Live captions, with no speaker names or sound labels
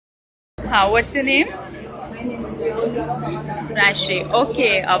What's your name? My name is Rashri.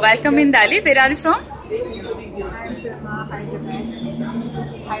 Okay. Welcome in Delhi. Where are you from? I'm from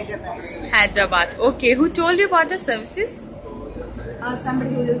Hyderabad. Hyderabad. Okay. Who told you about the services?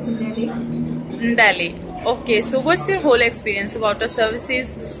 Somebody who lives in Delhi. In Delhi. Okay. So what's your whole experience about the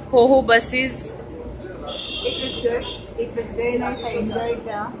services, HOHO buses? It was good. It was very nice. I enjoyed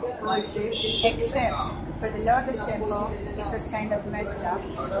the whole trip, except for the Lotus Temple. It was kind of messed up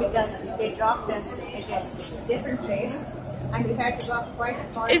because they dropped us at a different place, and we had to walk quite a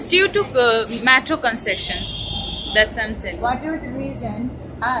far. It's due to metro constructions. That's something. Whatever the reason,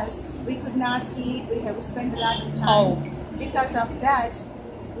 we could not see it. We have spent a lot of time. Oh. Because of that,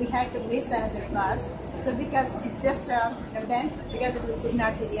 we had to miss another bus. So because it's just then because we could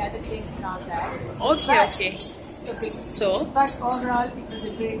not see the other things and all that. Okay. But, Okay. So. But overall, it was a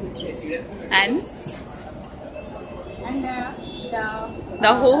very good trip. And the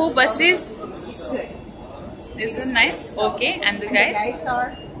HOHO buses. It's good. This is nice. Okay. And the And the guys. guides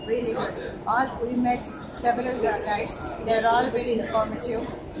are really good. We met several guides. They're all very informative.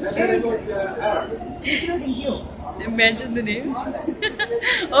 Very good. Including you. Imagine the name.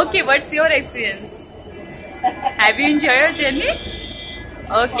 Okay, what's your experience? Have you enjoyed your journey?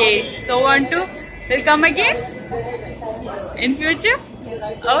 Okay, so will come again in future?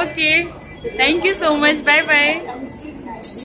 Okay, thank you so much. Bye bye.